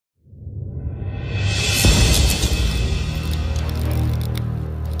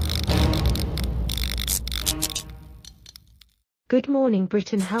Good morning.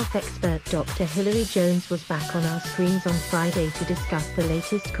 Britain health expert Dr Hilary Jones was back on our screens on Friday to discuss the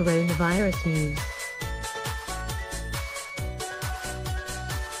latest coronavirus news.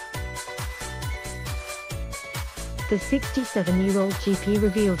 The 67-year-old GP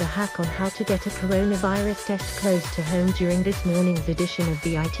revealed a hack on how to get a coronavirus test close to home during this morning's edition of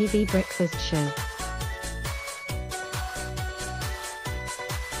the ITV Breakfast Show.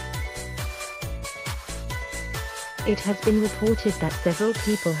 It has been reported that several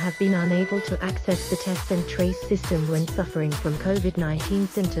people have been unable to access the test and trace system when suffering from COVID-19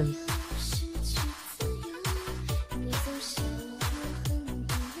 symptoms.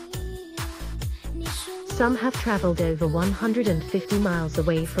 Some have travelled over 150 miles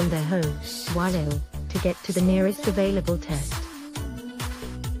away from their home, while ill, to get to the nearest available test.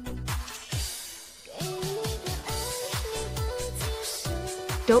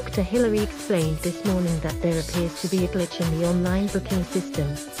 Dr. Hilary explained this morning that there appears to be a glitch in the online booking system.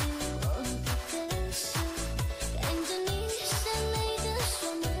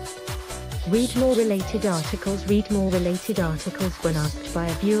 Read more related articles. When asked by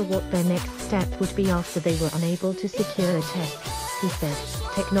a viewer what their next step would be after they were unable to secure a test, he said,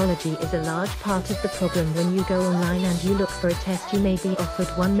 "Technology is a large part of the problem. When you go online and you look for a test, you may be offered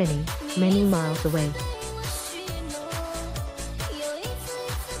one many miles away.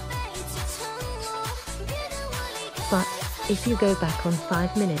 But, if you go back on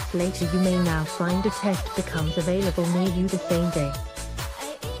 5 minutes later, you may now find a test becomes available near you the same day."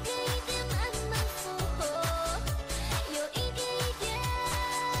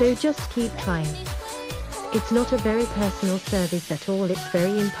 So just keep trying. It's not a very personal service at all, it's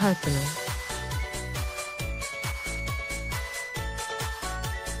very impersonal.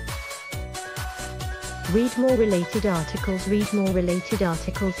 Read more related articles,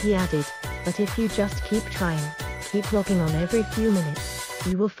 he added, "But if you just keep trying, keep logging on every few minutes,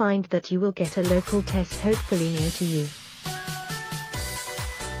 you will find that you will get a local test hopefully near to you."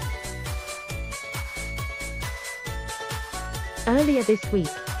 Earlier this week,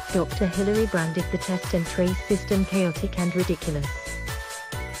 Dr. Hilary branded the test and trace system chaotic and ridiculous.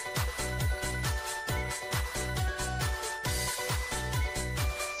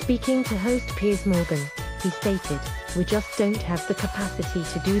 Speaking to host Piers Morgan, he stated, "We just don't have the capacity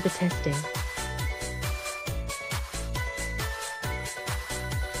to do the testing.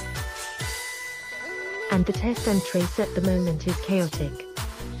 And the test and trace at the moment is chaotic.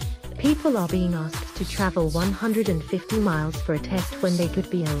 People are being asked to travel 150 miles for a test when they could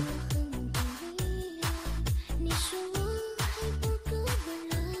be ill.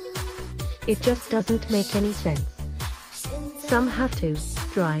 It just doesn't make any sense. Some have to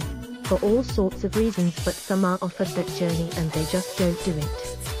drive for all sorts of reasons, but some are offered that journey and they just don't do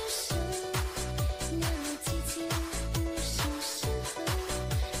it."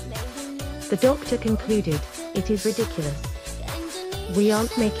 The doctor concluded, "It is ridiculous. We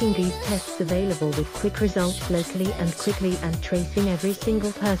aren't making these tests available with quick results locally and quickly and tracing every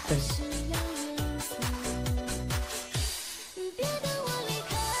single person."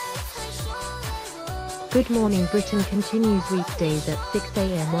 Good Morning Britain continues weekdays at 6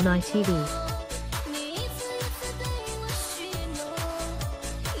 a.m. on ITV.